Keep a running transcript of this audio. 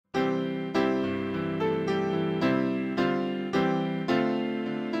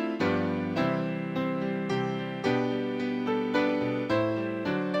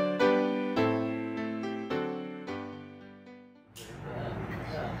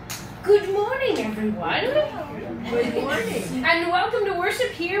Good morning, everyone. Good morning. And welcome to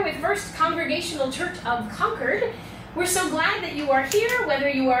worship here with First Congregational Church of Concord. We're so glad that you are here, whether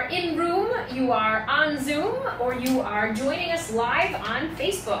you are in room, you are on Zoom, or you are joining us live on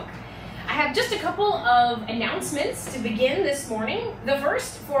Facebook. I have just a couple of announcements to begin this morning. The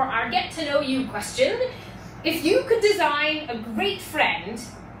first, for our Get to Know You question. If you could design a great friend,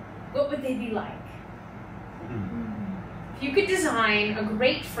 what would they be like? If you could design a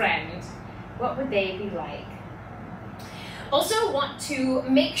great friend, what would they be like? Also want to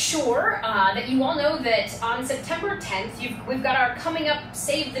make sure that you all know that on September 10th, we've got our coming up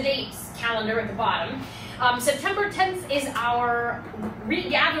Save the Dates calendar at the bottom. September 10th is our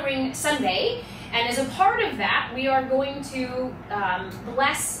regathering Sunday, and as a part of that, we are going to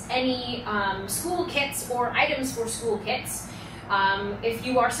bless any school kits or items for school kits. If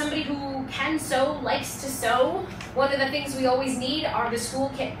you are somebody who can sew, likes to sew, one of the things we always need are the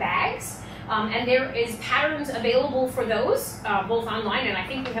school kit bags. And there is patterns available for those, both online and I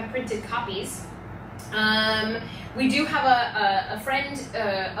think we have printed copies. We do have a friend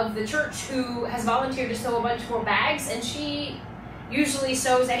of the church who has volunteered to sew a bunch more bags, and she usually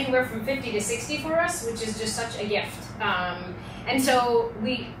sews anywhere from 50 to 60 for us, which is just such a gift. And so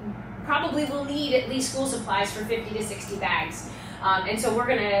we probably will need at least school supplies for 50 to 60 bags. And so we're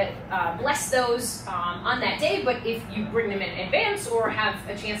going to bless those on that day, but if you bring them in advance or have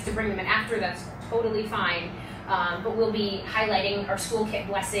a chance to bring them in after, that's totally fine. But we'll be highlighting our school kit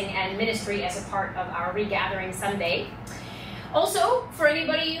blessing and ministry as a part of our regathering Sunday. Also, for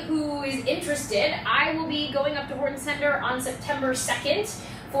anybody who is interested, I will be going up to Horton Center on September 2nd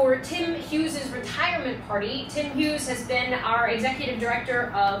for Tim Hughes' retirement party. Tim Hughes has been our executive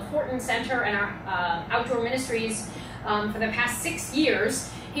director of Horton Center and our outdoor ministries for the past 6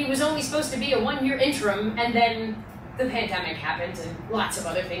 years. He was only supposed to be a one-year interim, and then the pandemic happened and lots of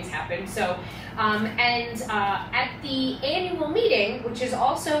other things happened. So, at the annual meeting, which is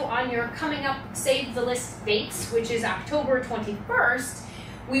also on your coming up Save the List dates, which is October 21st,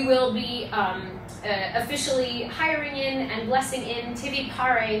 we will be officially hiring in and blessing in Tivi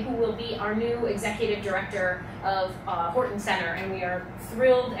Pare, who will be our new executive director of Horton Center, and we are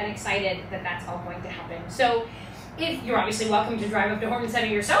thrilled and excited that that's all going to happen. So, if you're obviously welcome to drive up to Horton Center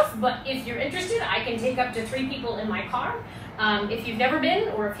yourself, but if you're interested, I can take up to 3 people in my car. If you've never been,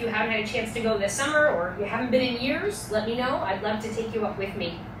 or if you haven't had a chance to go this summer, or you haven't been in years, let me know. I'd love to take you up with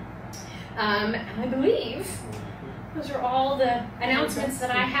me. And I believe those are all the announcements that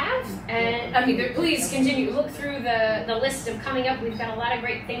I have. And please continue to look through the list of coming up. We've got a lot of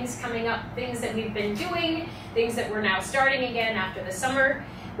great things coming up, things that we've been doing, things that we're now starting again after the summer.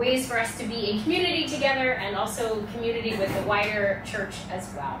 Ways for us to be a community together, and also community with the wider church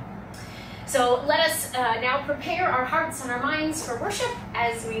as well. So let us now prepare our hearts and our minds for worship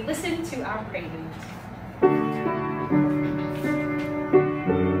as we listen to our prelude.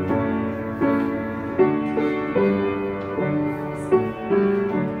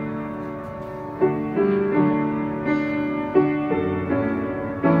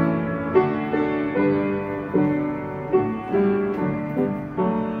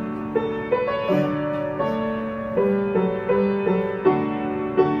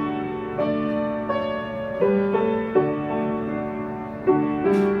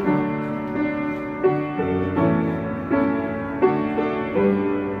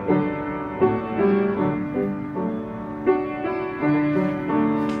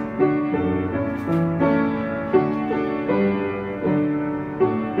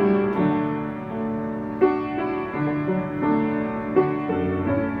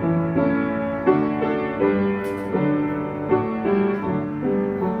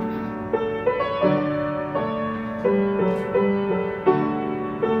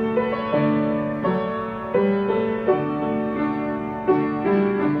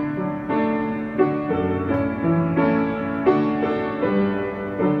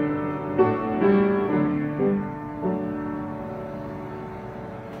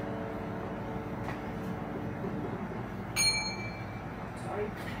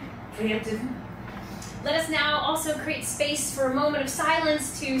 Let us now also create space for a moment of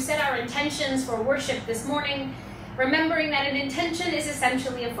silence to set our intentions for worship this morning, remembering that an intention is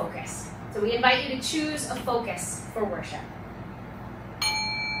essentially a focus. So we invite you to choose a focus for worship.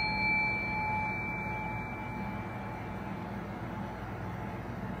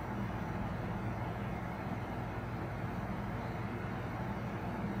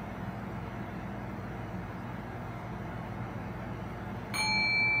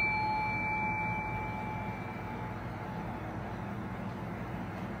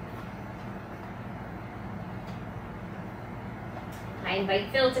 I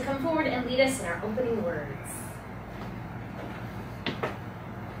invite Phil to come forward and lead us in our opening words.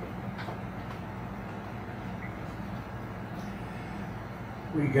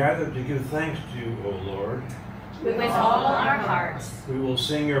 We gather to give thanks to you, O Lord. With all our hearts. We will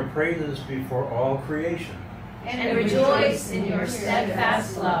sing your praises before all creation. And rejoice in your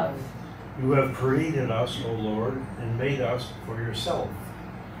steadfast love. You have created us, O Lord, and made us for yourself.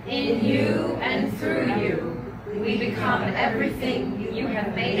 In you and through you, we become everything you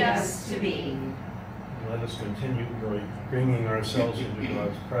have made us to be. Let us continue bringing ourselves into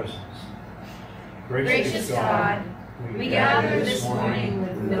God's presence. Gracious God, we gather this morning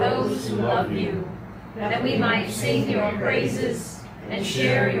with those who love you, that we might sing your praises and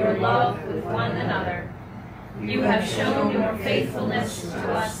share your love with one another. You have shown your faithfulness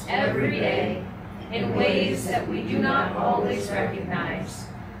to us every day in ways that we do not always recognize.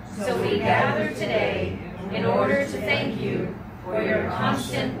 So we gather today in order to thank you for your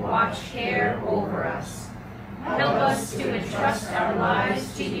constant watch care over us. Help us to entrust our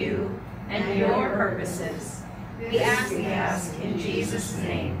lives to you and your purposes. We ask in Jesus'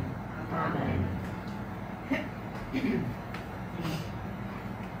 name. Amen.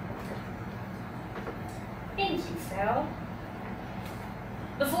 Thank you, Phil.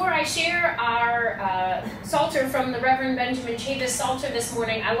 Before I share our Psalter from the Reverend Benjamin Chavis Psalter this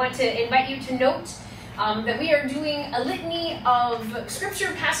morning, I want to invite you to note that we are doing a litany of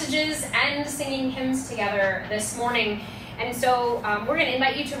scripture passages and singing hymns together this morning. And so we're going to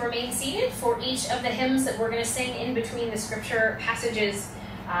invite you to remain seated for each of the hymns that we're going to sing in between the scripture passages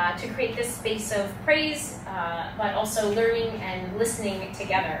to create this space of praise, but also learning and listening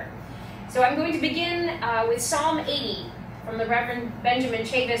together. So I'm going to begin with Psalm 80 from the Reverend Benjamin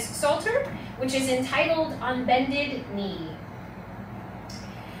Chavis Psalter, which is entitled On Bended Knee.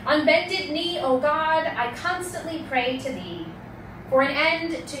 On bended knee, O God, I constantly pray to thee for an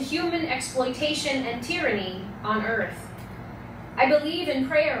end to human exploitation and tyranny on earth. I believe in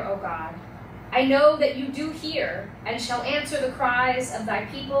prayer, O God. I know that you do hear and shall answer the cries of thy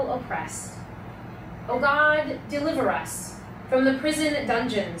people oppressed. O God, deliver us from the prison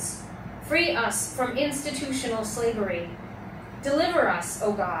dungeons. Free us from institutional slavery. Deliver us,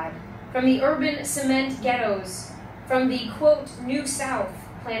 O God, from the urban cement ghettos, from the, quote, New South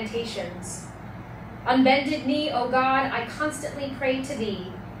plantations. On bended knee, O God, I constantly pray to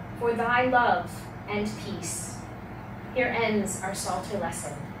thee for thy love and peace. Here ends our Psalter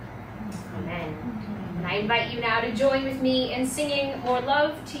lesson. Amen. And I invite you now to join with me in singing More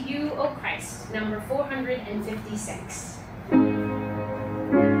Love to You, O Christ, number 456.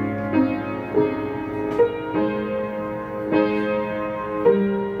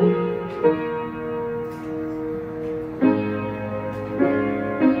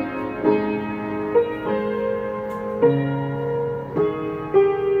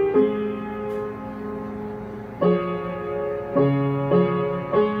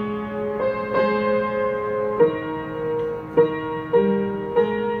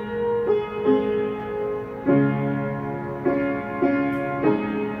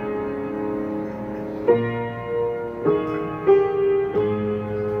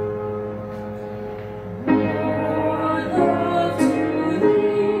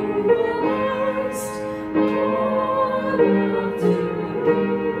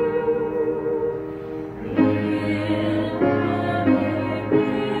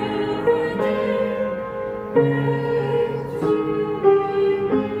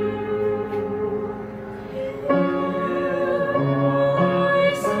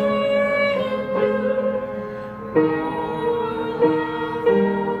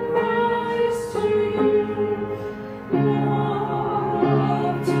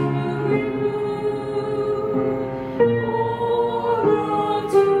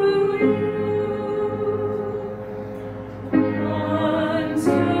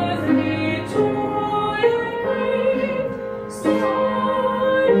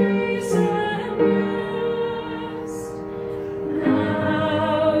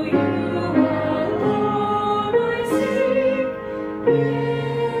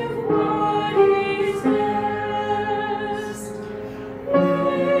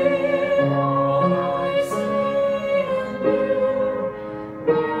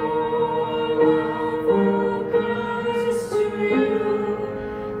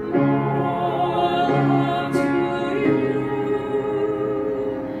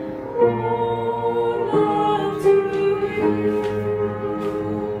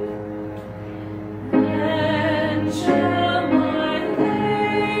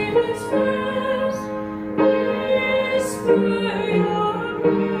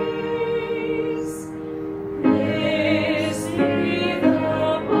 This be the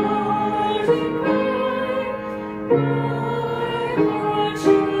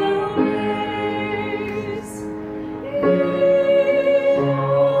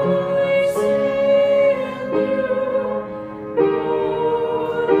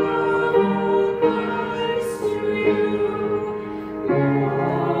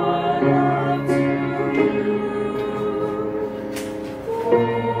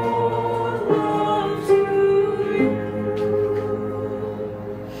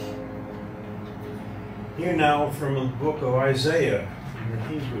Here now from the book of Isaiah in the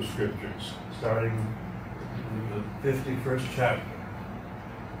Hebrew Scriptures, starting in the 51st chapter.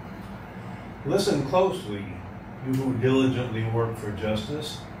 Listen closely, you who diligently work for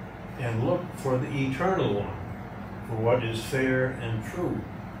justice, and look for the Eternal One, for what is fair and true.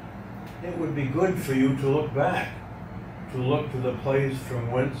 It would be good for you to look back, to look to the place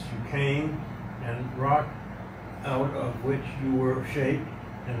from whence you came, and rock out of which you were shaped,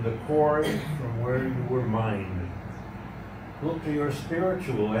 and the quarry from where you were mined. Look to your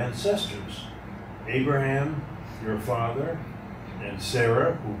spiritual ancestors, Abraham, your father, and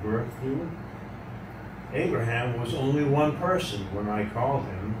Sarah, who birthed you. Abraham was only one person when I called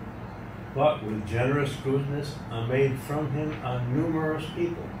him, but with generous goodness I made from him a numerous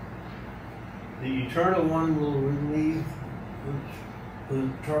people. The Eternal One will relieve the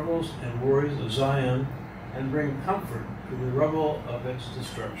troubles and worries of Zion and bring comfort to the rubble of its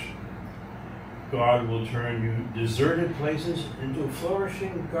destruction. God will turn you deserted places into a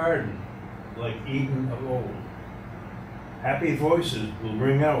flourishing garden like Eden of old. Happy voices will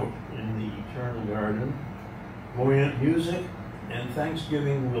ring out in the eternal garden. Buoyant music and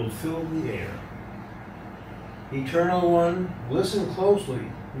thanksgiving will fill the air. Eternal One, listen closely,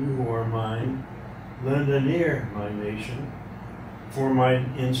 you who are mine. Lend an ear, my nation, for my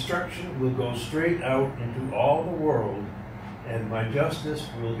instruction will go straight out into all the world, and my justice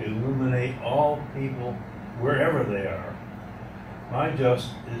will illuminate all people wherever they are. My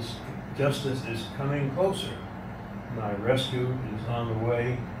justice is coming closer. My rescue is on the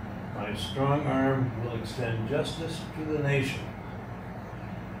way. My strong arm will extend justice to the nation.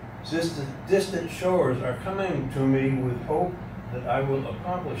 Distant shores are coming to me with hope that I will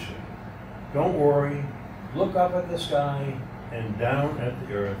accomplish it. Don't worry. Look up at the sky and down at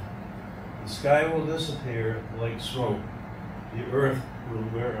the earth. The sky will disappear like smoke. The earth will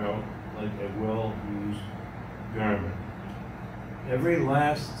wear out like a well-used garment. Every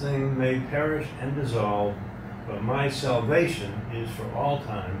last thing may perish and dissolve, but my salvation is for all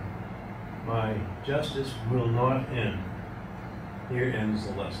time. My justice will not end. Here ends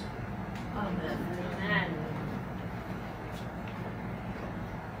the lesson. Amen. Amen.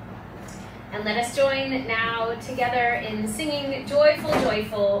 And let us join now together in singing Joyful,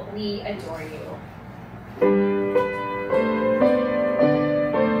 Joyful, We Adore You.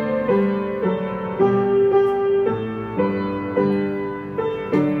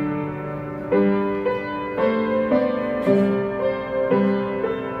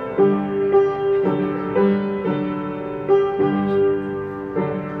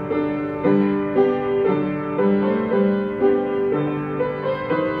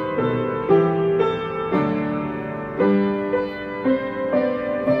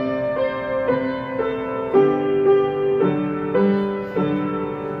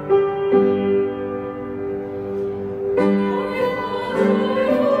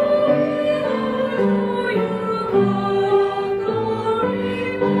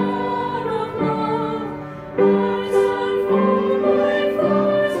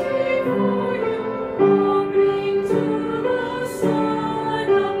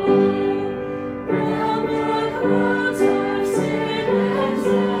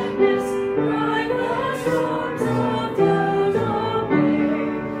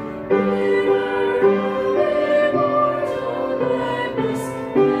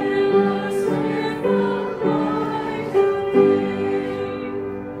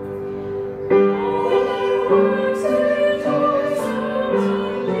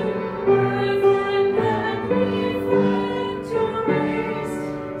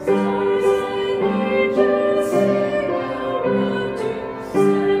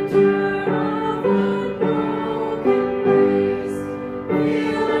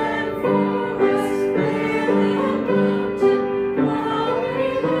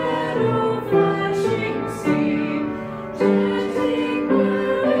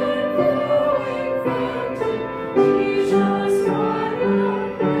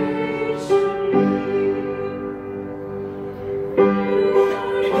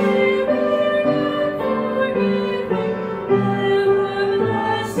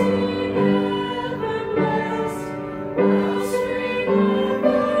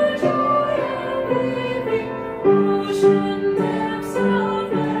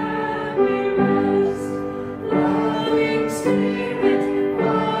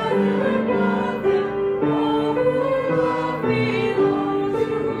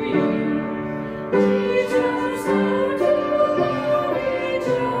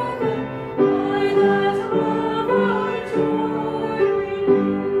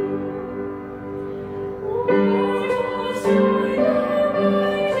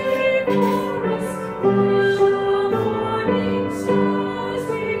 Chorus.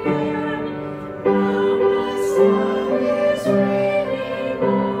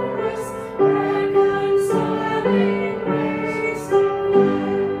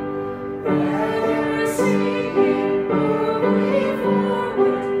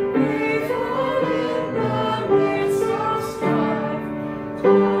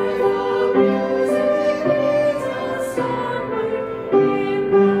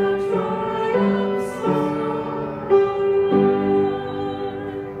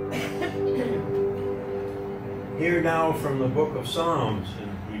 of Psalms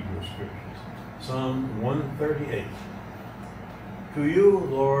in Hebrew Scriptures. Psalm 138. To you,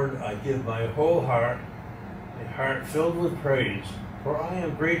 Lord, I give my whole heart, a heart filled with praise, for I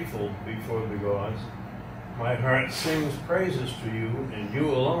am grateful before the gods. My heart sings praises to you and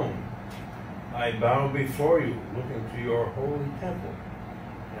you alone. I bow before you, looking to your holy temple,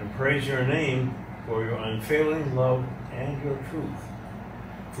 and praise your name for your unfailing love and your truth.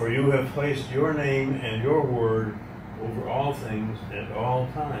 For you have placed your name and your word over all things at all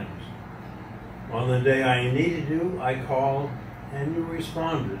times. On the day I needed you, I called, and you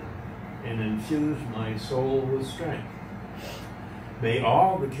responded, and infused my soul with strength. May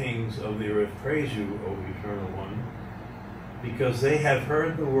all the kings of the earth praise you, O Eternal One, because they have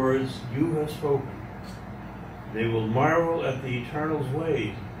heard the words you have spoken. They will marvel at the Eternal's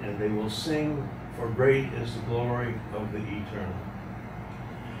ways, and they will sing, for great is the glory of the Eternal.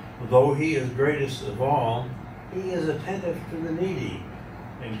 Though he is greatest of all, he is attentive to the needy,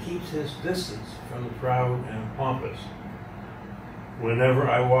 and keeps his distance from the proud and pompous. Whenever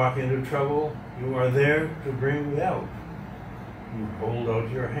I walk into trouble, you are there to bring me out. You hold out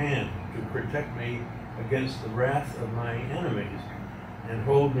your hand to protect me against the wrath of my enemies, and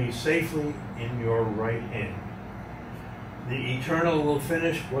hold me safely in your right hand. The Eternal will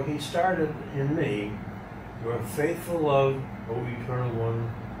finish what he started in me. Your faithful love, O Eternal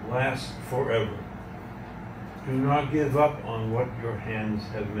One, lasts forever. Do not give up on what your hands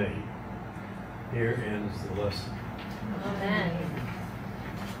have made. Here ends the lesson. Amen.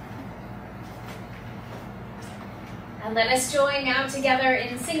 And let us join now together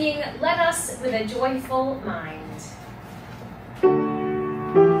in singing, Let Us with a Joyful Mind.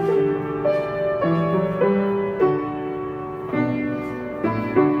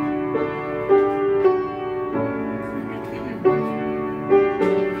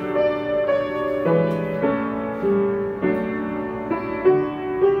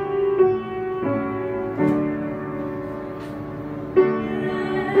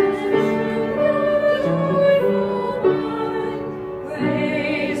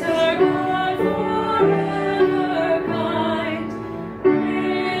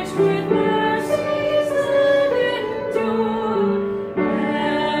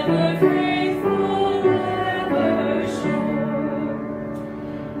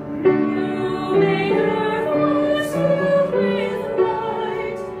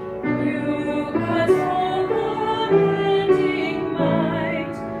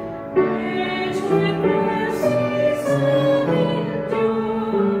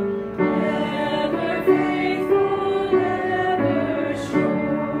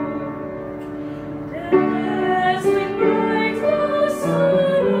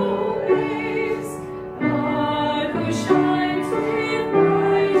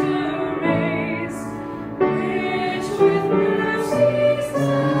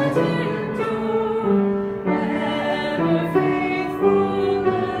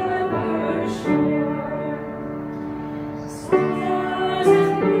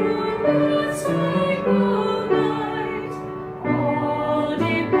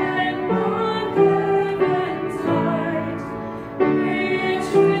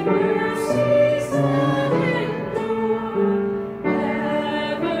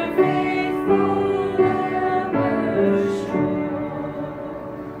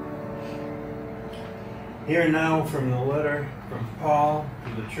 Hear now from the letter from Paul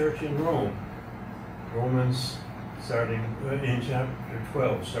to the church in Rome. Romans, starting in chapter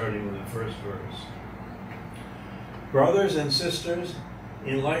 12, starting with the first verse. Brothers and sisters,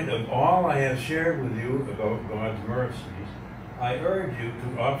 in light of all I have shared with you about God's mercies, I urge you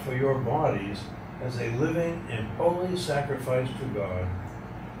to offer your bodies as a living and holy sacrifice to God,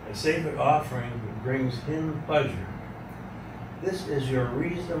 a sacred offering that brings him pleasure. This is your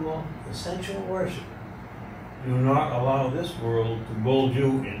reasonable, essential worship. Do not allow this world to mold you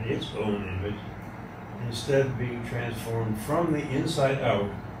in its own image. Instead, be transformed from the inside out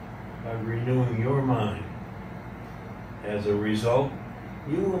by renewing your mind. As a result,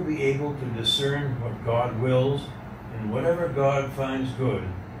 you will be able to discern what God wills and whatever God finds good,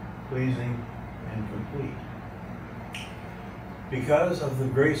 pleasing, and complete. Because of the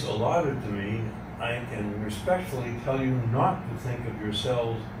grace allotted to me, I can respectfully tell you not to think of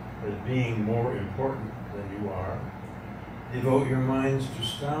yourselves as being more important than you are. Devote your minds to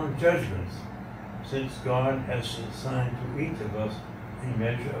sound judgments, since God has assigned to each of us a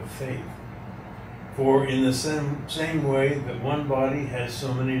measure of faith. For in the same way that one body has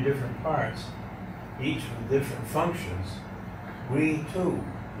so many different parts, each with different functions, we too,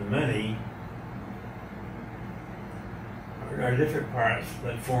 the many, are different parts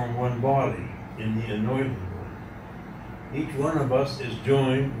that form one body in the Anointed One. Each one of us is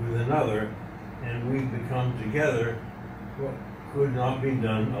joined with another, and we become together what could not be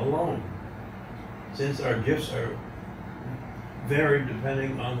done alone. Since our gifts are varied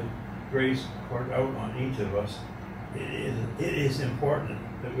depending on the grace poured out on each of us, it is important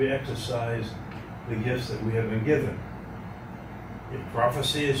that we exercise the gifts that we have been given. If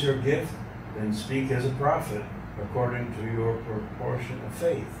prophecy is your gift, then speak as a prophet according to your proportion of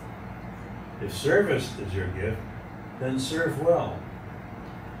faith. If service is your gift, then serve well.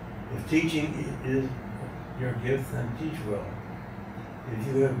 If teaching is your gift, then teach well. If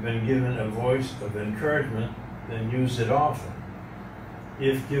you have been given a voice of encouragement, then use it often.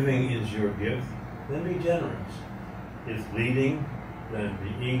 If giving is your gift, then be generous. If leading, then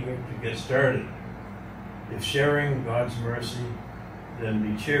be eager to get started. If sharing God's mercy, then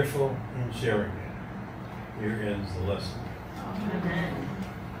be cheerful in sharing it. Here ends the lesson. Amen.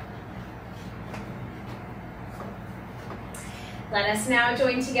 Let us now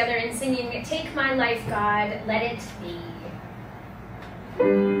join together in singing, "Take My Life, God, Let It Be."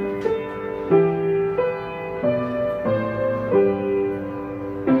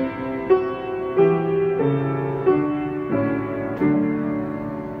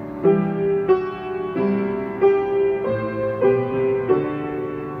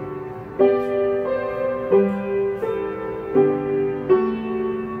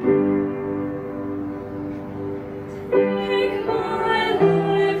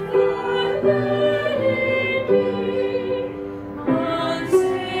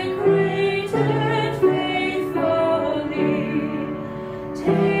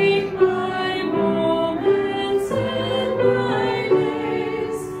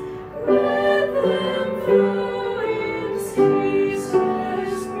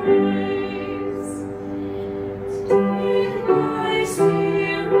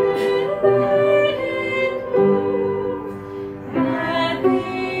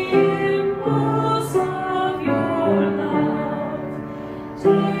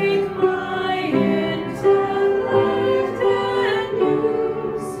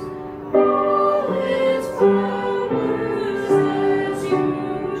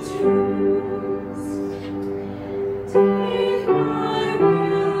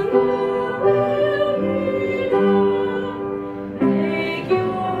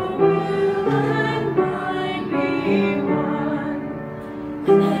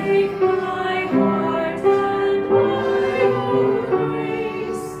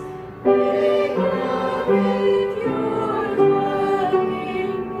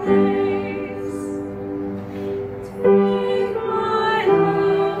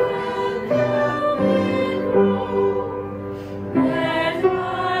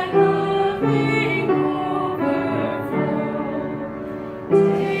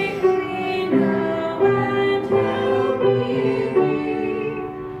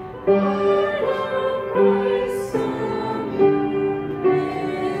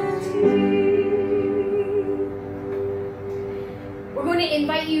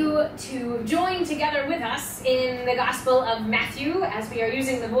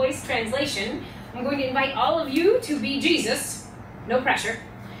 Translation. I'm going to invite all of you to be Jesus, no pressure,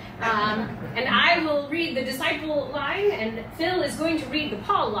 and I will read the disciple line, and Phil is going to read the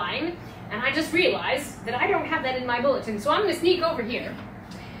Paul line, and I just realized that I don't have that in my bulletin, so I'm going to sneak over here.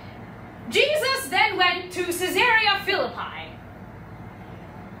 Jesus then went to Caesarea Philippi.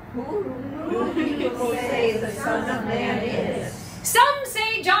 Who do people say the Son of Man is? Some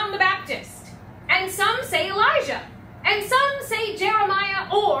say John the Baptist, and some say Elijah, and some say Jeremiah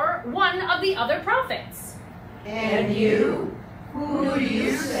or one of the other prophets. And you? Who do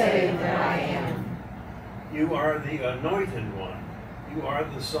you say that I am? You are the Anointed One. You are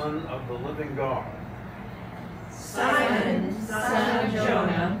the Son of the living God. Simon, son of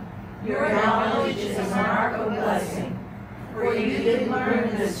Jonah, your knowledge is a mark of blessing. For you didn't learn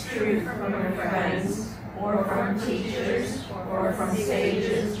this truth from your friends, or from teachers, or from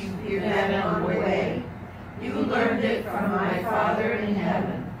sages you met on the way. You learned it from my Father in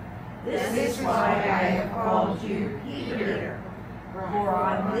heaven. This is why I have called you Peter. For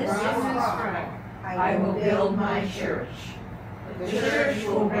on this rock I will build my church. The church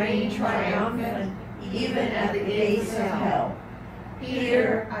will reign triumphant even at the gates of hell.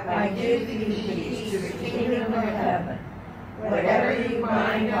 Peter, I give thee the keys to the kingdom of heaven. Whatever you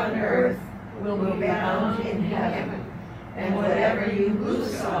bind on earth will be bound in heaven, and whatever you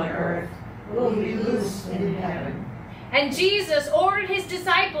loose on earth will be loosed in heaven. And Jesus ordered his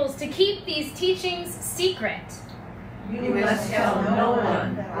disciples to keep these teachings secret. You must tell no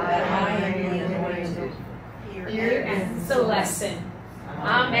one that I am the Anointed. Here ends the lesson.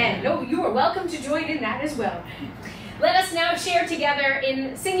 Amen. No, you are welcome to join in that as well. let us now share together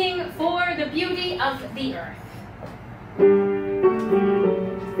in singing For the Beauty of the Earth.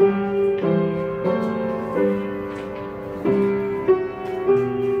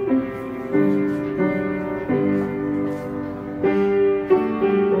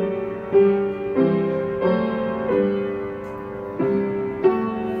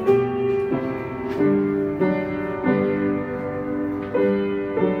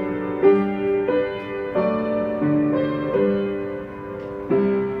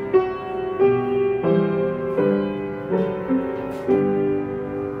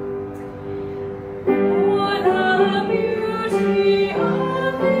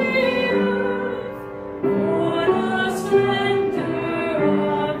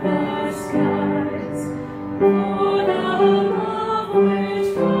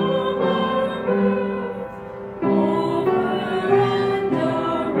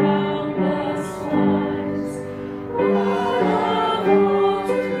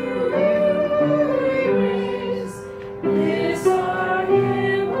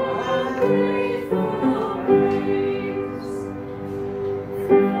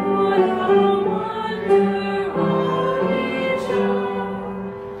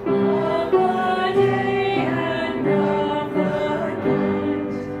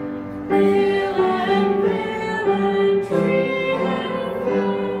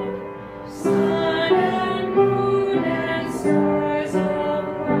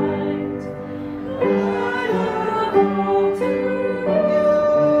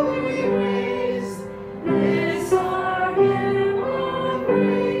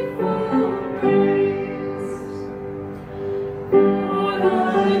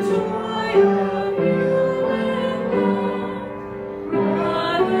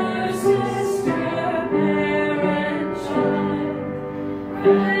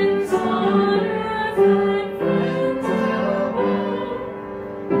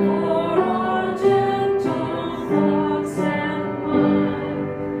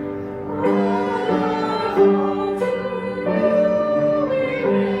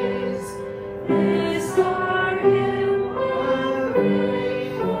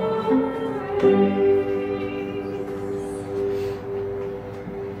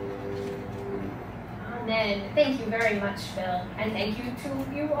 Amen. Thank you very much, Phil, and thank you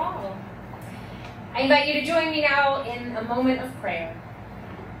to you all. I invite you to join me now in a moment of prayer.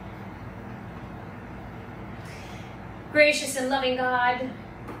 Gracious and loving God,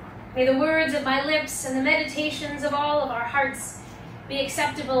 may the words of my lips and the meditations of all of our hearts be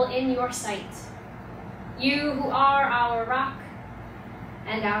acceptable in your sight, you who are our rock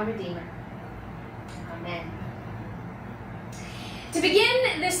and our Redeemer. Amen. To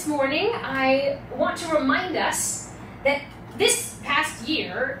begin this morning, I want to remind us that this past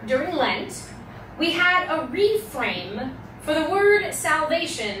year, during Lent, we had a reframe for the word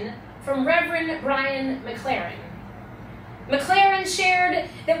salvation from Reverend Brian McLaren. McLaren shared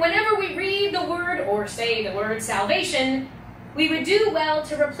that whenever we read the word or say the word salvation, we would do well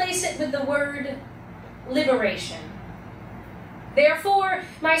to replace it with the word liberation. Therefore,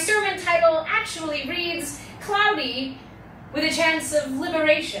 my sermon title actually reads Cloudy with a Chance of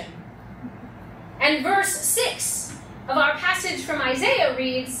Liberation. And verse 6 of our passage from Isaiah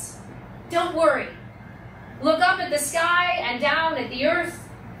reads, Don't worry. Look up at the sky and down at the earth.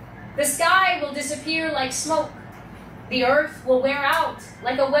 The sky will disappear like smoke. The earth will wear out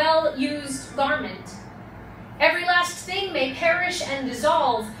like a well-used garment. Every last thing may perish and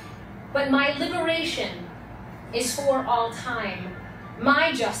dissolve, but my liberation is for all time.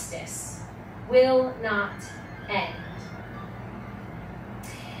 My justice will not end.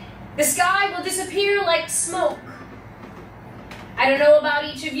 The sky will disappear like smoke. I don't know about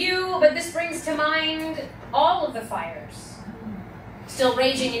each of you, but this brings to mind all of the fires still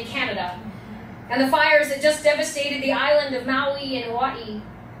raging in Canada, and the fires that just devastated the island of Maui in Hawaii,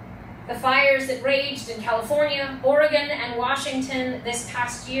 the fires that raged in California, Oregon, and Washington this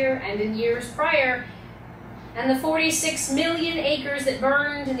past year and in years prior, and the 46 million acres that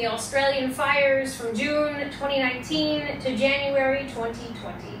burned in the Australian fires from June 2019 to January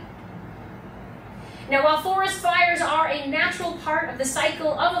 2020. Now, while forest fires are a natural part of the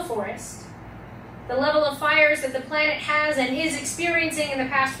cycle of a forest, the level of fires that the planet has and is experiencing in the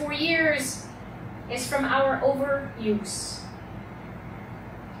past 4 years is from our overuse.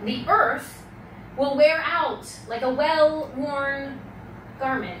 The earth will wear out like a well-worn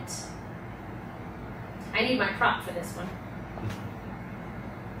garment. I need my prop for this one.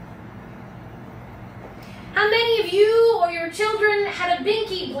 How many of you or your children had a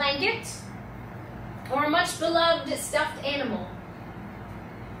binky blanket or a much beloved stuffed animal?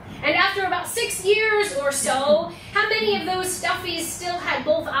 And after about 6 years or so, how many of those stuffies still had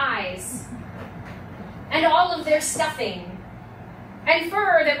both eyes? And all of their stuffing? And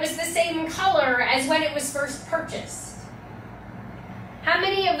fur that was the same color as when it was first purchased? How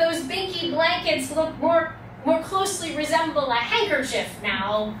many of those binky blankets look more closely resemble a handkerchief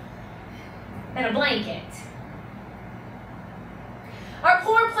now than a blanket? Our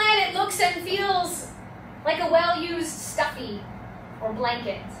poor planet looks and feels like a well-used stuffy or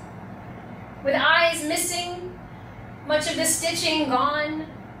blanket, with eyes missing, much of the stitching gone,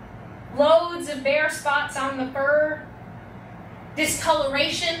 loads of bare spots on the fur,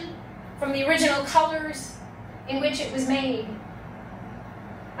 discoloration from the original colors in which it was made.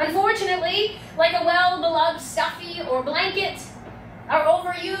 Unfortunately, like a well-beloved stuffy or blanket, our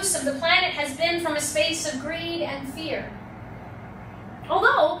overuse of the planet has been from a space of greed and fear.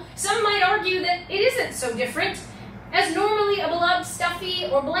 Although some might argue that it isn't so different, as normally a beloved stuffy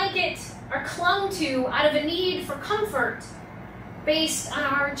or blanket are clung to out of a need for comfort based on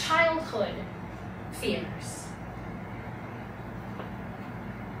our childhood fears.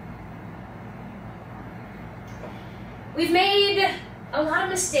 We've made a lot of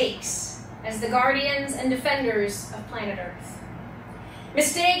mistakes as the guardians and defenders of planet Earth.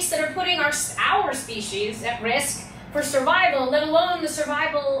 Mistakes that are putting our species at risk for survival, let alone the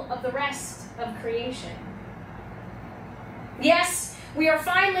survival of the rest of creation. Yes, we are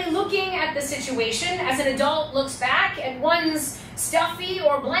finally looking at the situation as an adult looks back at one's stuffy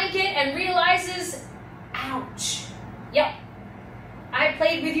or blanket and realizes, ouch. Yep, I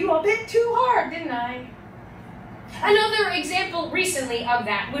played with you a bit too hard, didn't I? Another example recently of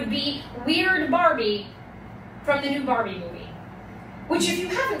that would be Weird Barbie from the new Barbie movie, which if you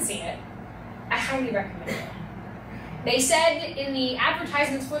haven't seen it, I highly recommend it. They said in the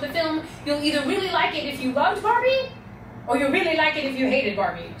advertisements for the film, you'll either really like it if you loved Barbie, or you'll really like it if you hated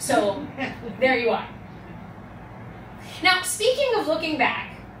Barbie. So, there you are. Now, speaking of looking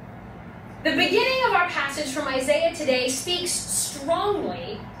back, the beginning of our passage from Isaiah today speaks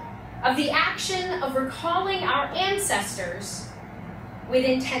strongly of the action of recalling our ancestors with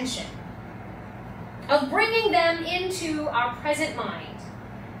intention, of bringing them into our present mind,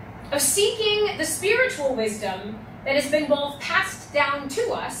 of seeking the spiritual wisdom that has been both passed down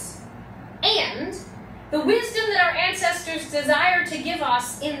to us and the wisdom that our ancestors desire to give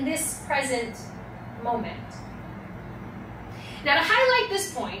us in this present moment. Now, to highlight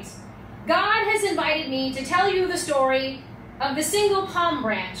this point, God has invited me to tell you the story of the single palm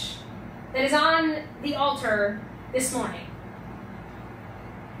branch that is on the altar this morning.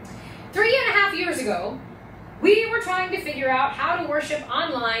 3.5 years ago, we were trying to figure out how to worship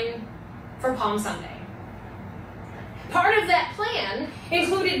online for Palm Sunday. Part of that plan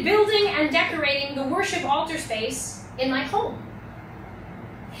included building and decorating the worship altar space in my home.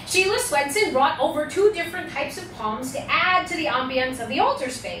 Sheila Swenson brought over 2 different types of palms to add to the ambience of the altar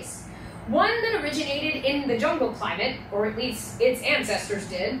space. One that originated in the jungle climate, or at least its ancestors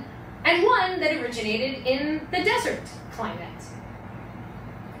did, and one that originated in the desert climate.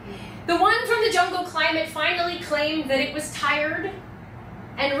 The one from the jungle climate finally claimed that it was tired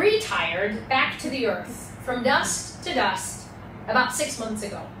and retired back to the earth, from dust to dust, about 6 months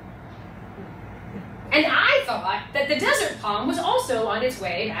ago. And I thought that the desert palm was also on its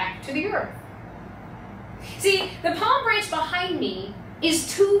way back to the earth. See, the palm branch behind me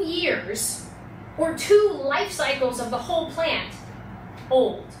is 2 years, or 2 life cycles of the whole plant,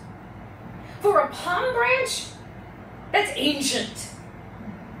 old. For a palm branch, that's ancient.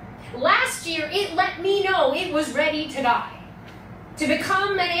 Last year, it let me know it was ready to die, to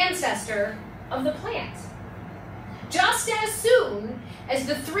become an ancestor of the plant. Just as soon as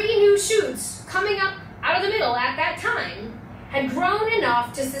the 3 new shoots coming up out of the middle at that time had grown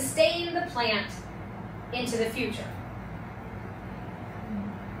enough to sustain the plant into the future.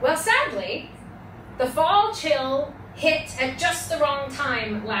 Well, sadly, the fall chill hit at just the wrong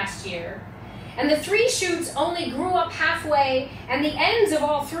time last year, and the 3 shoots only grew up halfway, and the ends of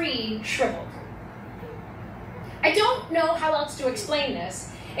all 3 shriveled. I don't know how else to explain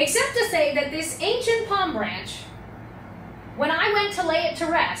this, except to say that this ancient palm branch, when I went to lay it to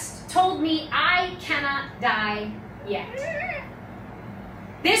rest, told me I cannot die yet.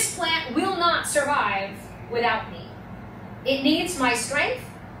 This plant will not survive without me. It needs my strength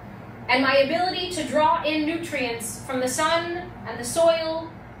and my ability to draw in nutrients from the sun and the soil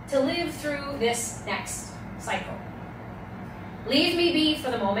to live through this next cycle. Leave me be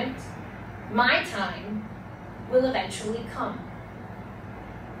for the moment. My time will eventually come.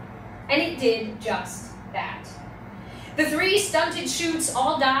 And it did just that. The 3 stunted shoots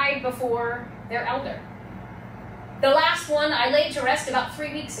all died before their elder. The last one I laid to rest about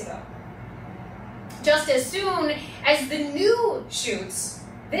 3 weeks ago. Just as soon as the new shoots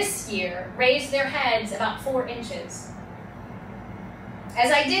this year raised their heads about 4 inches.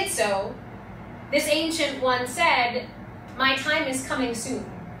 As I did so, this ancient one said, "My time is coming soon.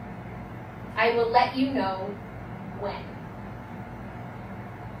 I will let you know when."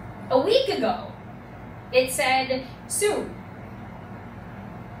 A week ago, it said, "Soon.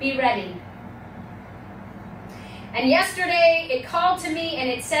 Be ready." And yesterday, it called to me and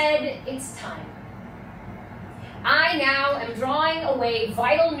it said, "It's time." I now am drawing away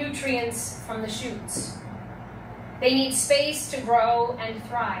vital nutrients from the shoots. They need space to grow and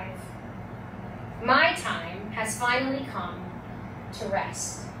thrive. My time has finally come to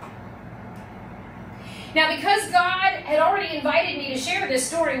rest. Now, because God had already invited me to share this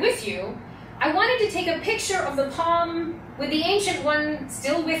story with you, I wanted to take a picture of the palm with the ancient one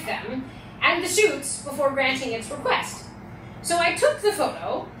still with them and the shoots before granting its request. So I took the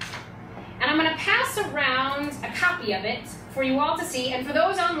photo, and I'm going to pass around a copy of it for you all to see. And for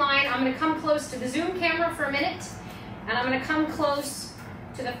those online, I'm going to come close to the Zoom camera for a minute, and I'm going to come close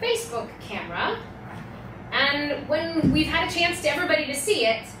to the Facebook camera. And when we've had a chance to everybody to see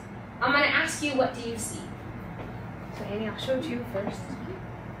it, I'm going to ask you, what do you see? So Annie, I'll show it to you first.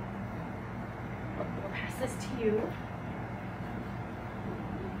 I'll pass this to you.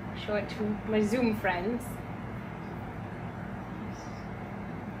 I'll show it to my Zoom friends.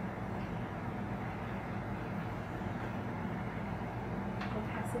 I'll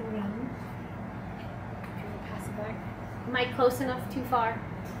pass it around. If you want to pass it back. Am I close enough? Too far?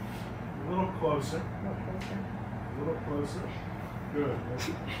 A little closer. A little closer. A little closer. Good.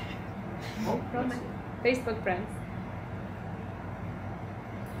 Oh, From my Facebook friends.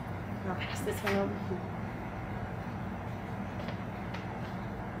 I'll pass this one over.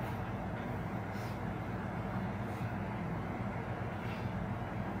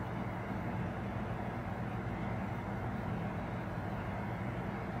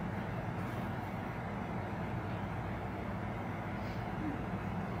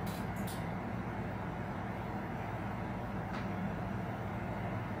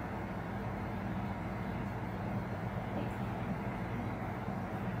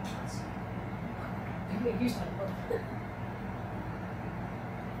 Here's my book.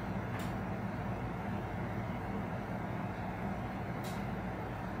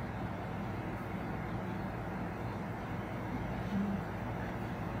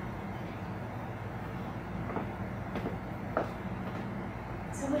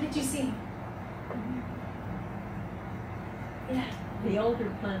 So what did you see? Yeah. The older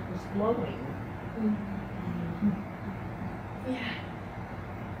plant was glowing. Yeah.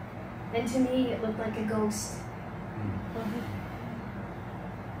 And to me, it looked like a ghost.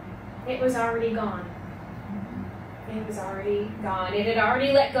 It was already gone. It was already gone. It had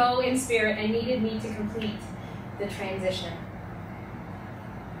already let go in spirit and needed me to complete the transition.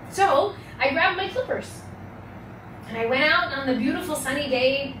 So I grabbed my clippers and I went out on the beautiful sunny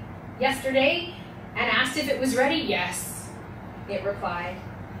day yesterday and asked if it was ready. Yes, it replied.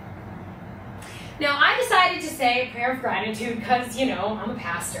 Now I decided to say a prayer of gratitude because, you know, I'm a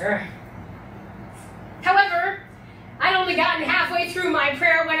pastor. However, I'd only gotten halfway through my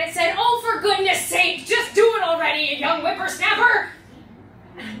prayer when it said, "Oh, for goodness sake, just do it already, you young whippersnapper!"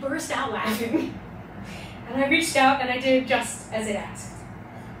 And I burst out laughing. And I reached out and I did just as it asked.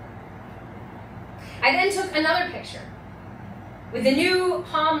 I then took another picture with the new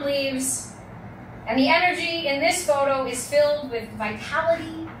palm leaves, and the energy in this photo is filled with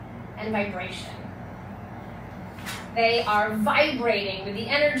vitality and vibration. They are vibrating with the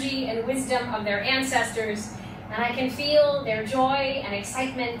energy and wisdom of their ancestors, and I can feel their joy and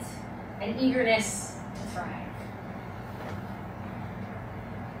excitement and eagerness to thrive.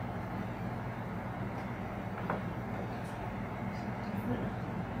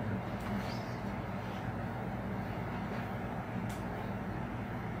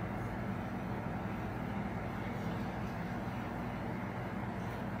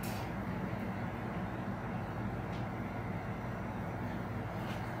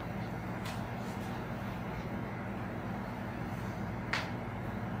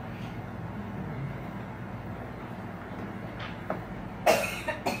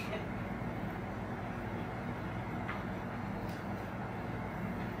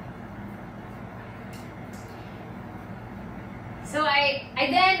 So I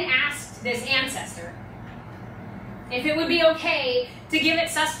then asked this ancestor if it would be okay to give it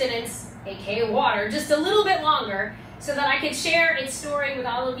sustenance, aka water, just a little bit longer so that I could share its story with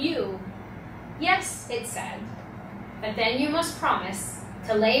all of you. Yes, it said, but then you must promise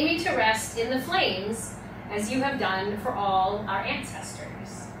to lay me to rest in the flames as you have done for all our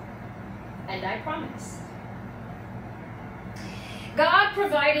ancestors. And I promise. God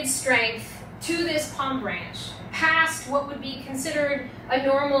provided strength to this palm branch past what would be considered a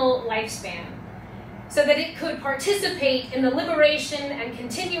normal lifespan, so that it could participate in the liberation and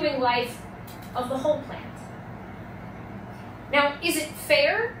continuing life of the whole plant. Now, is it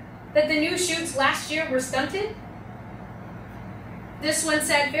fair that the new shoots last year were stunted? This one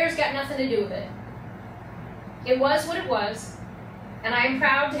said, fair's got nothing to do with it. It was what it was, and I am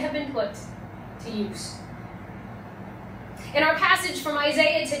proud to have been put to use. In our passage from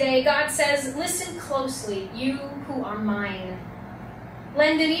Isaiah today, God says, listen closely, you who are mine.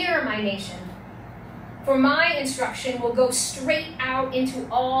 Lend an ear, my nation, for my instruction will go straight out into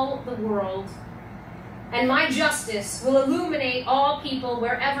all the world, and my justice will illuminate all people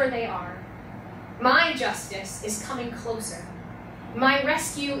wherever they are. My justice is coming closer. My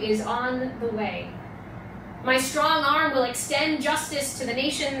rescue is on the way. My strong arm will extend justice to the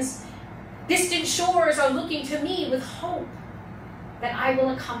nations. Distant shores are looking to me with hope that I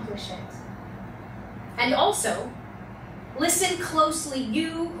will accomplish it. And also, listen closely,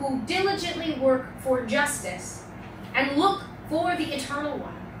 you who diligently work for justice, and look for the Eternal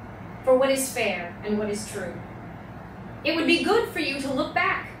One, for what is fair and what is true. It would be good for you to look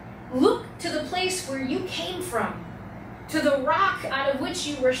back. Look to the place where you came from, to the rock out of which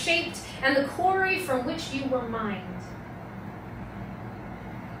you were shaped, and the quarry from which you were mined.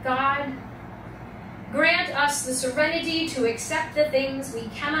 God, grant us the serenity to accept the things we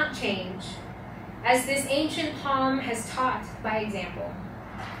cannot change, as this ancient palm has taught by example.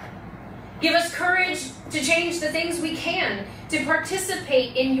 Give us courage to change the things we can, to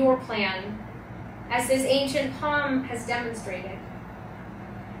participate in your plan, as this ancient palm has demonstrated.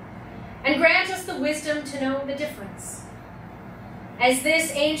 And grant us the wisdom to know the difference. As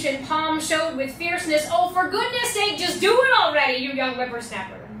this ancient palm showed with fierceness, oh, for goodness sake, just do it already, you young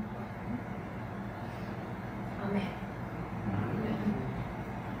whippersnapper. Amen.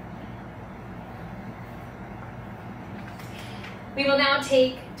 We will now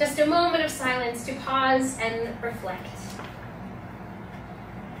take just a moment of silence to pause and reflect.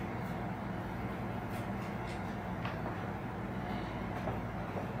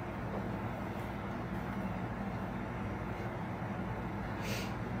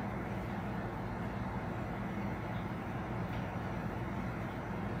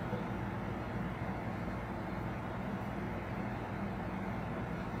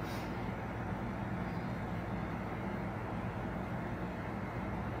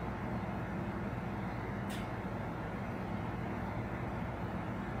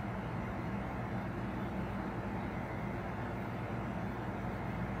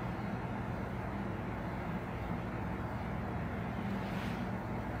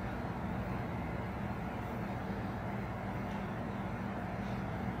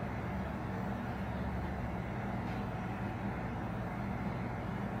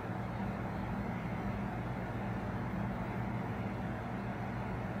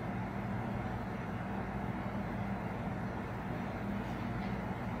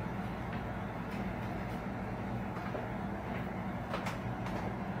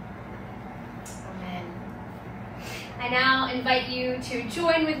 I now invite you to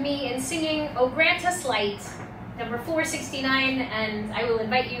join with me in singing "O Grant Us Light," number 469, and I will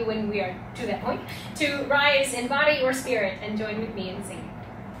invite you, when we are to that point, to rise in body or spirit and join with me in singing.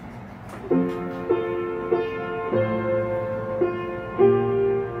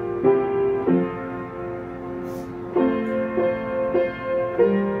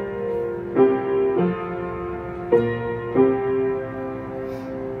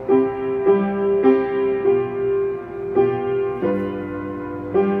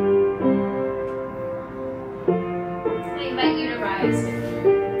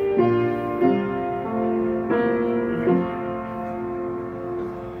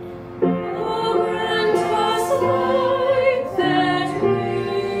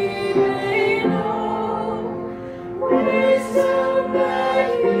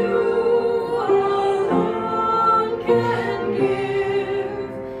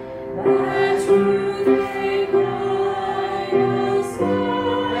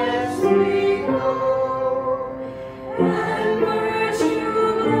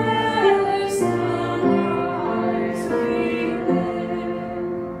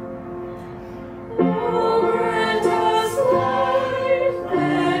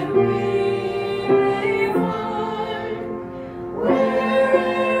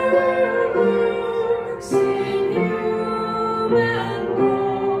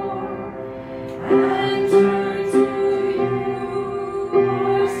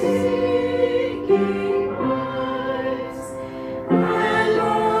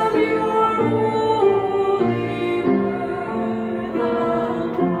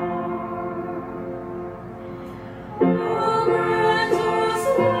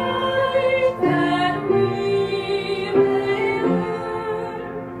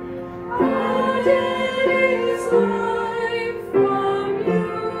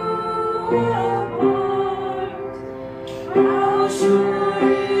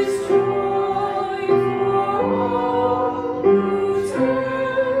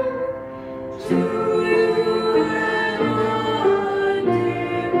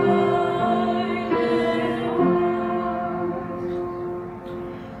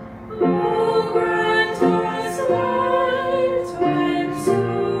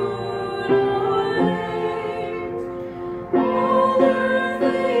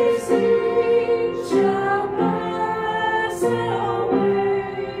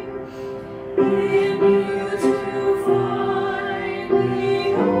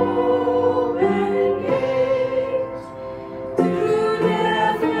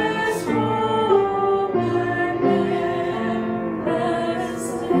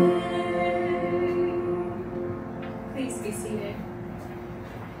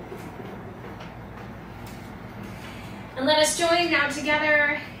 let us join now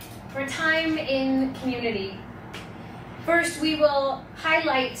together for a time in community. First, we will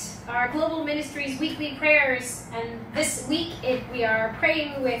highlight our Global Ministries weekly prayers, and this week we are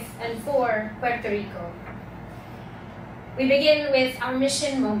praying with and for Puerto Rico. We begin with our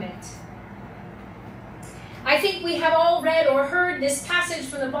mission moment. I think we have all read or heard this passage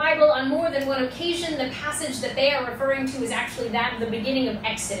from the Bible on more than one occasion. The passage that they are referring to is actually that of the beginning of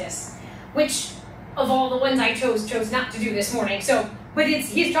Exodus, which of all the ones I chose not to do this morning. But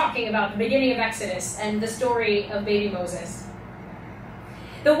he's talking about the beginning of Exodus and the story of baby Moses.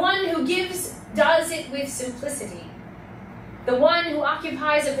 The one who gives does it with simplicity. The one who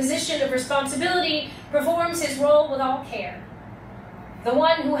occupies a position of responsibility performs his role with all care. The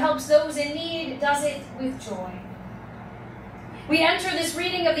one who helps those in need does it with joy. We enter this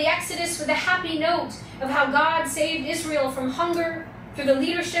reading of the Exodus with a happy note of how God saved Israel from hunger through the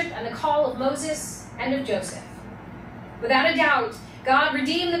leadership and the call of Moses and of Joseph. Without a doubt, God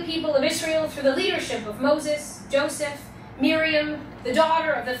redeemed the people of Israel through the leadership of Moses, Joseph, Miriam, the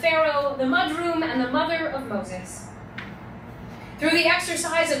daughter of the Pharaoh, the mudroom, and the mother of Moses. Through the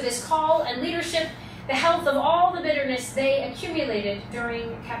exercise of this call and leadership, the health of all the bitterness they accumulated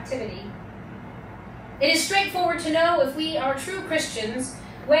during captivity. It is straightforward to know if we are true Christians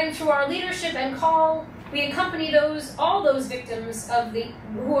when, through our leadership and call, we accompany all those victims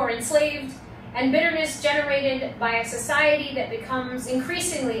who are enslaved and bitterness generated by a society that becomes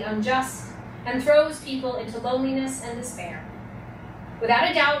increasingly unjust and throws people into loneliness and despair. Without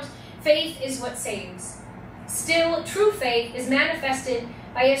a doubt, faith is what saves. Still, true faith is manifested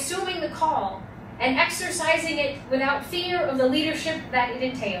by assuming the call and exercising it without fear of the leadership that it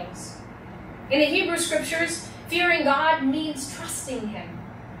entails. In the Hebrew Scriptures, fearing God means trusting Him,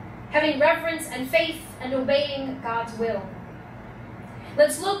 having reverence and faith and obeying God's will.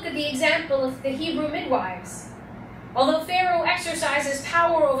 Let's look at the example of the Hebrew midwives. Although Pharaoh exercises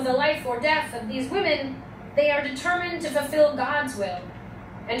power over the life or death of these women, they are determined to fulfill God's will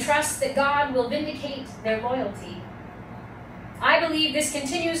and trust that God will vindicate their loyalty. I believe this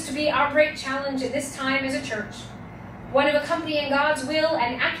continues to be our great challenge at this time as a church, one of accompanying God's will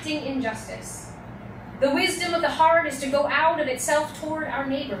and acting in justice. The wisdom of the heart is to go out of itself toward our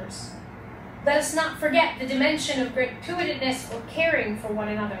neighbors. Let us not forget the dimension of gratuitousness or caring for one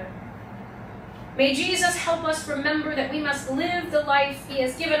another. May Jesus help us remember that we must live the life He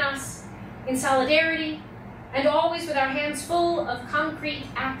has given us in solidarity and always with our hands full of concrete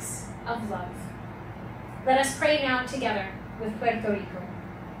acts of love. Let us pray now together with Puerto Rico.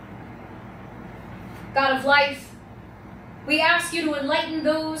 God of life, we ask You to enlighten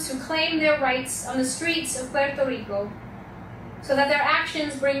those who claim their rights on the streets of Puerto Rico, so that their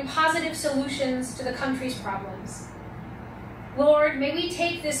actions bring positive solutions to the country's problems. Lord, may we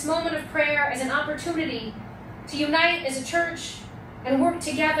take this moment of prayer as an opportunity to unite as a church and work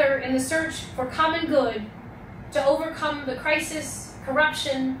together in the search for common good to overcome the crisis,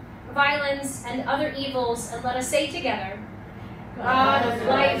 corruption, violence, and other evils. And let us say together, God of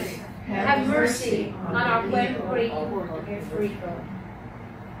life, have mercy on our Puerto Rico.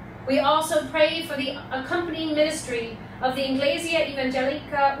 We also pray for the accompanying ministry of the Iglesia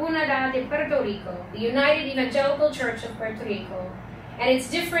Evangélica Unida de Puerto Rico, the United Evangelical Church of Puerto Rico, and its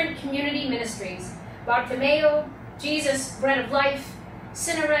different community ministries, Bartimeo, Jesus, Bread of Life,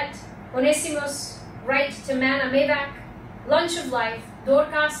 Cineret, Onesimus, Right to Manna Mevac, Lunch of Life,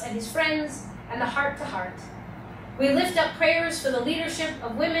 Dorcas and his friends, and the Heart to Heart. We lift up prayers for the leadership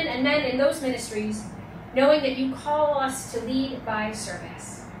of women and men in those ministries, knowing that You call us to lead by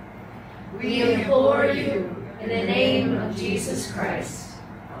service. We implore You in the name of Jesus Christ.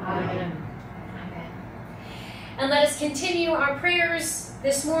 Amen. Amen. And let us continue our prayers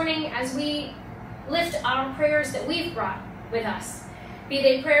this morning as we lift our prayers that we've brought with us, be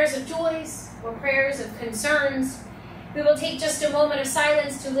they prayers of joys or prayers of concerns. We will take just a moment of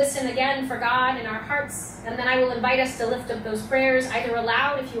silence to listen again for God in our hearts, and then I will invite us to lift up those prayers either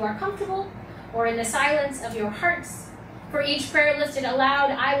aloud if you are comfortable or in the silence of your hearts. For each prayer lifted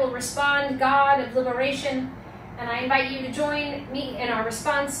aloud, I will respond, God of liberation, and I invite you to join me in our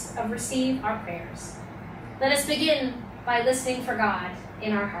response of receive our prayers. Let us begin by listening for God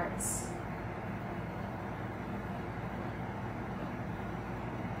in our hearts.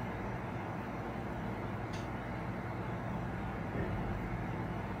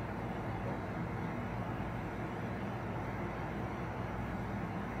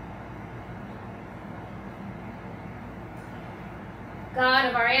 God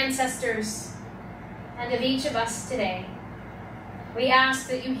of our ancestors and of each of us today, we ask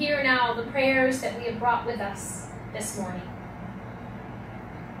that You hear now the prayers that we have brought with us this morning.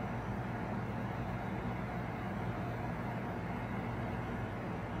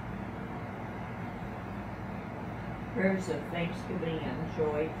 Prayers of thanksgiving and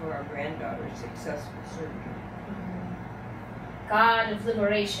joy for our granddaughter's successful surgery. God of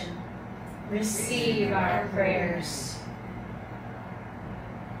liberation, receive our prayers.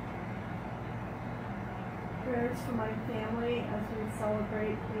 Prayers for my family as we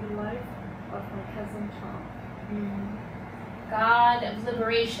celebrate the life of my cousin Tom. God of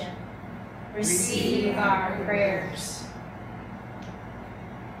liberation, receive our prayers.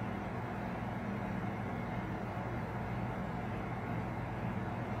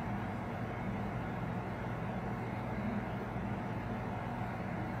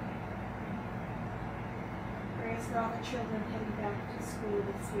 Prayers for all the children heading back to school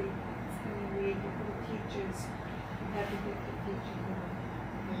this week. It's going to read for the teachers. Happy gift teaching.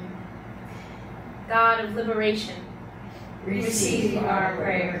 God of liberation, receive our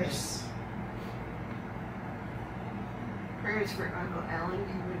prayers. Prayers for Uncle Alan,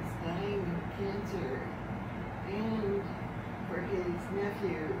 who is dying of cancer, and for his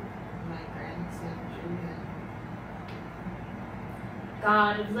nephew, my grandson Julian.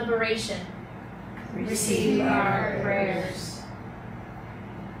 God of liberation, receive our prayers.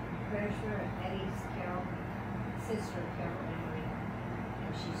 Prayers for Eddie's sister Carol,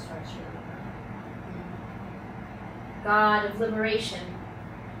 and she starts here. God of liberation,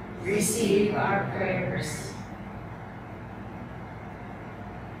 receive our prayers.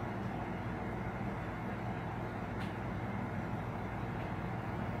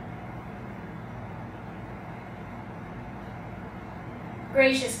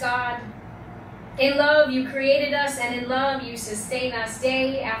 Gracious God, in love you created us, and in love you sustain us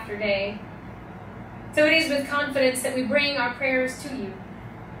day after day. So it is with confidence that we bring our prayers to you,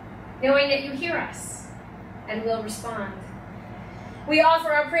 knowing that you hear us and will respond. We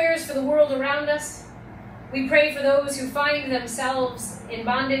offer our prayers for the world around us. We pray for those who find themselves in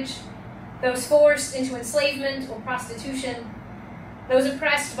bondage, those forced into enslavement or prostitution, those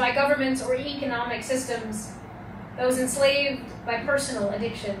oppressed by governments or economic systems, those enslaved by personal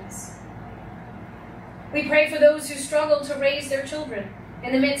addictions. We pray for those who struggle to raise their children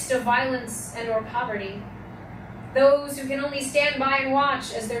in the midst of violence and or poverty, those who can only stand by and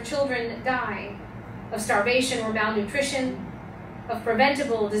watch as their children die of starvation or malnutrition, of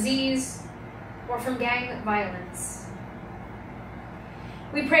preventable disease, or from gang violence.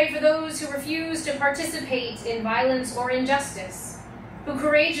 We pray for those who refuse to participate in violence or injustice, who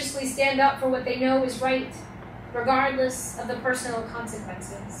courageously stand up for what they know is right, regardless of the personal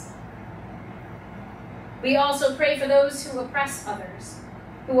consequences. We also pray for those who oppress others,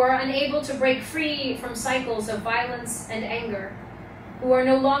 who are unable to break free from cycles of violence and anger, who are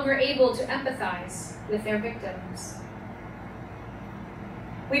no longer able to empathize with their victims.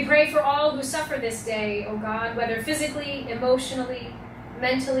 We pray for all who suffer this day, O God, whether physically, emotionally,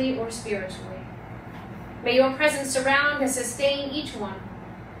 mentally, or spiritually. May your presence surround and sustain each one,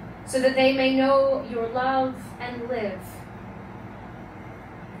 so that they may know your love and live.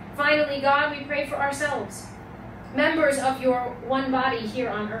 Finally, God, we pray for ourselves, members of your one body here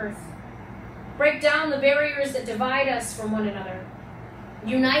on earth. Break down the barriers that divide us from one another.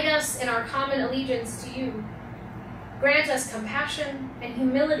 Unite us in our common allegiance to you. Grant us compassion and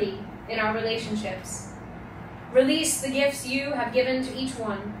humility in our relationships. Release the gifts you have given to each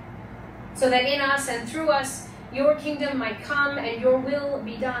one, so that in us and through us your kingdom might come and your will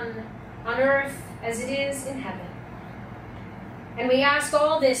be done on earth as it is in heaven. And we ask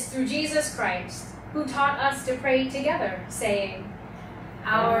all this through Jesus Christ, who taught us to pray together, saying,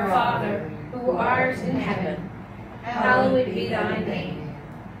 Our Father, who art in heaven, hallowed be thy name.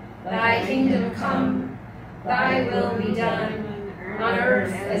 Thy kingdom come, thy will be done, on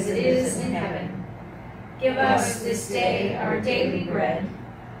earth as it is in heaven. Give us this day our daily bread,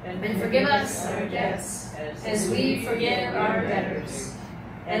 and forgive us our debts, as we forgive our debtors.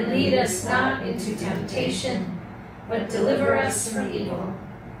 And lead us not into temptation, but deliver us from evil.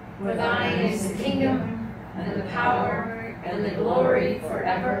 For thine is the kingdom, and the power, and the glory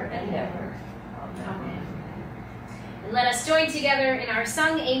forever and ever. Amen. And let us join together in our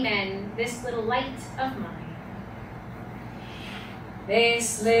sung Amen, This Little Light of Mine.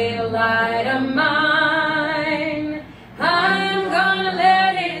 This little light of mine, I'm gonna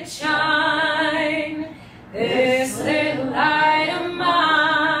let it shine. This little light of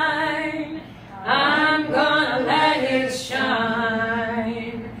mine, I'm gonna let it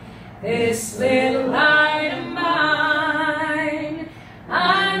shine. This little light of mine,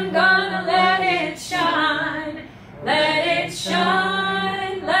 I'm gonna let it shine. Let it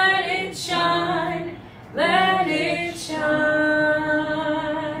shine, let it shine, let it shine.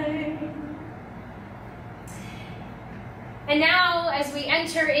 And now, as we enter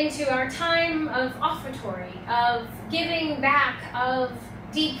enter into our time of offertory, of giving back, of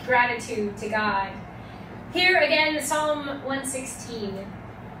deep gratitude to God. Here again, Psalm 116.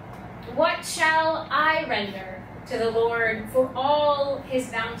 What shall I render to the Lord for all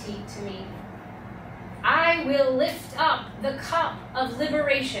his bounty to me? I will lift up the cup of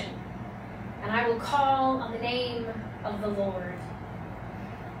liberation, and I will call on the name of the Lord.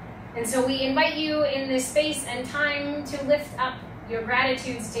 And so we invite you in this space and time to lift up your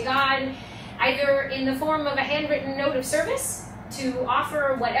gratitudes to God, either in the form of a handwritten note of service, to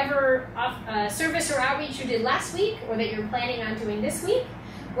offer whatever service or outreach you did last week or that you're planning on doing this week,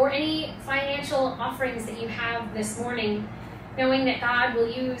 or any financial offerings that you have this morning, knowing that God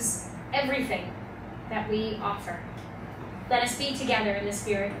will use everything that we offer. Let us be together in the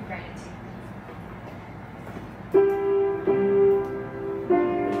spirit of gratitude.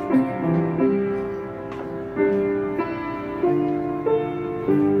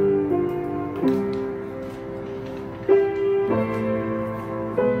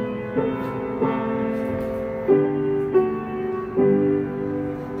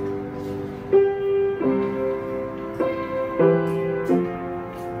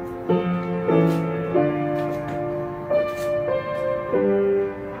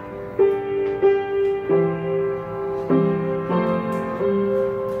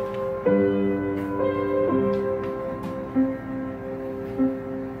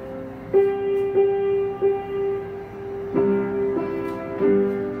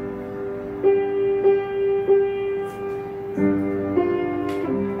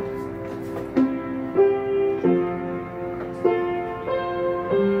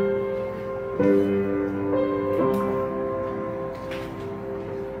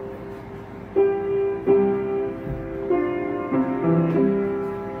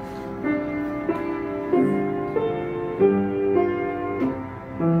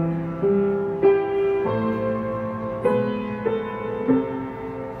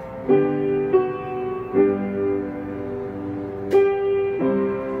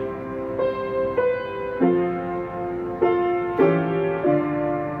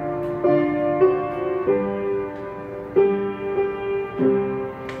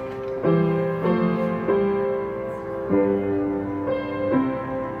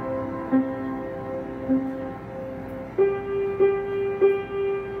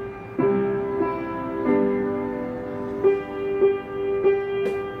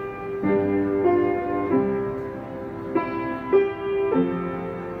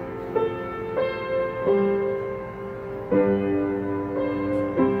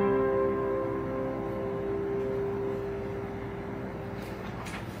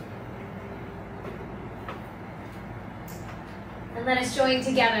 And let us join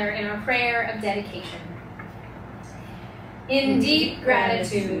together in our prayer of dedication. In deep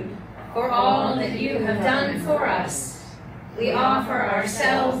gratitude for all that you have done for us, we offer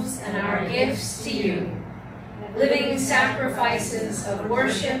ourselves and our gifts to you, living sacrifices of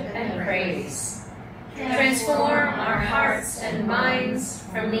worship and praise. Transform our hearts and minds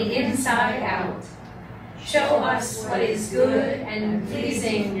from the inside out. Show us what is good and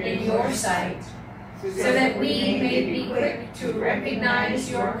pleasing in your sight, so that we may be quick to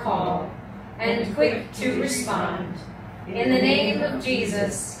recognize your call and quick to respond. In the name of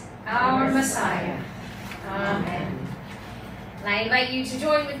Jesus, our Messiah. Amen. And I invite you to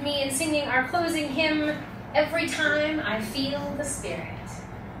join with me in singing our closing hymn, Every Time I Feel the Spirit.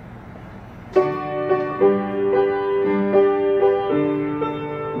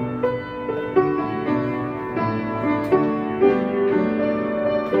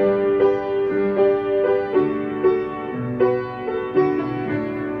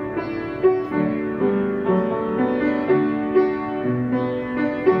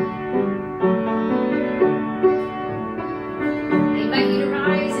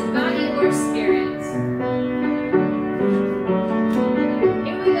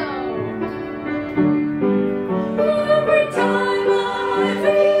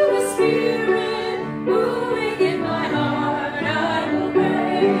 Moving in my heart, I will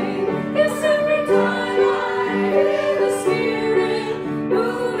pray.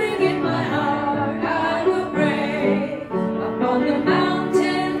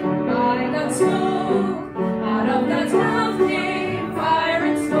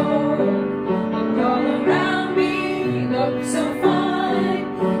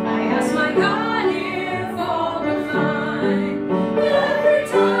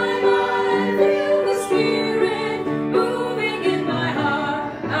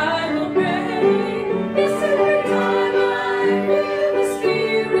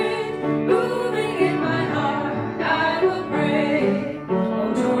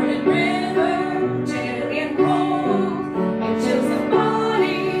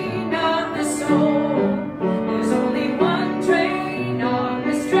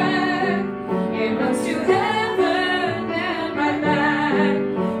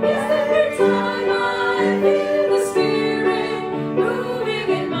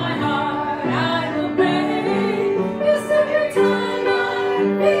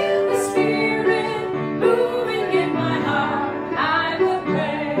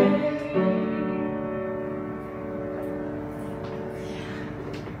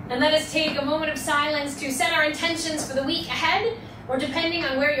 And let us take a moment of silence to set our intentions for the week ahead, or depending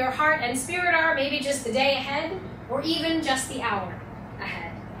on where your heart and spirit are, maybe just the day ahead, or even just the hour ahead.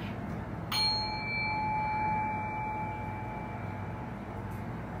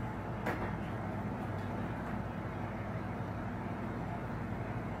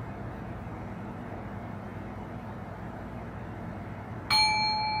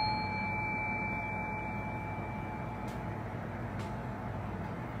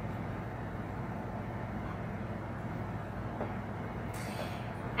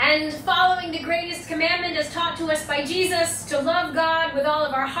 And following the greatest commandment as taught to us by Jesus, to love God with all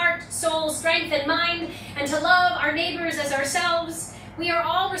of our heart, soul, strength, and mind, and to love our neighbors as ourselves, we are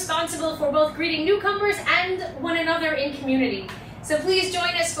all responsible for both greeting newcomers and one another in community. So please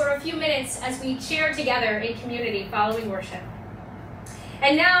join us for a few minutes as we share together in community following worship.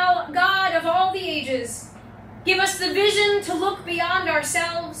 And now, God of all the ages, give us the vision to look beyond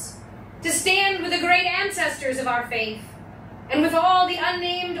ourselves, to stand with the great ancestors of our faith, and with all the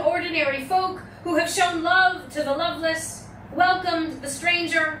unnamed ordinary folk who have shown love to the loveless, welcomed the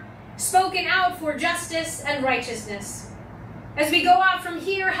stranger, spoken out for justice and righteousness. As we go out from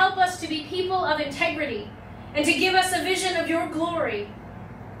here, help us to be people of integrity and to give us a vision of your glory,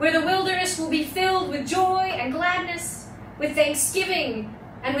 where the wilderness will be filled with joy and gladness, with thanksgiving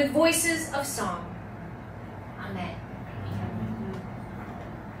and with voices of song. Amen.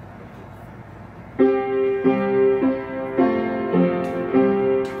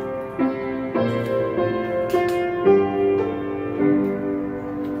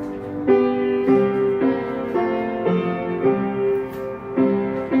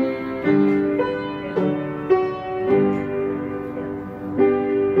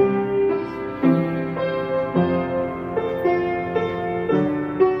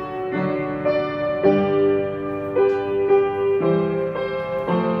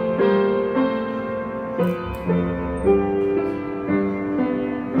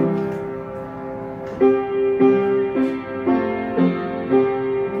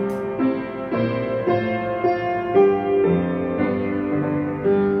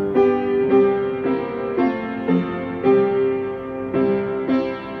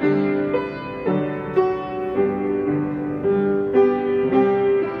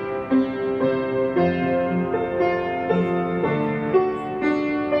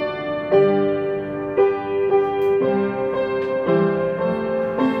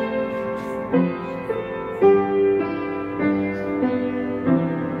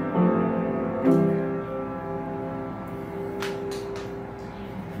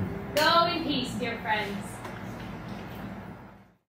 Go in peace, dear friends.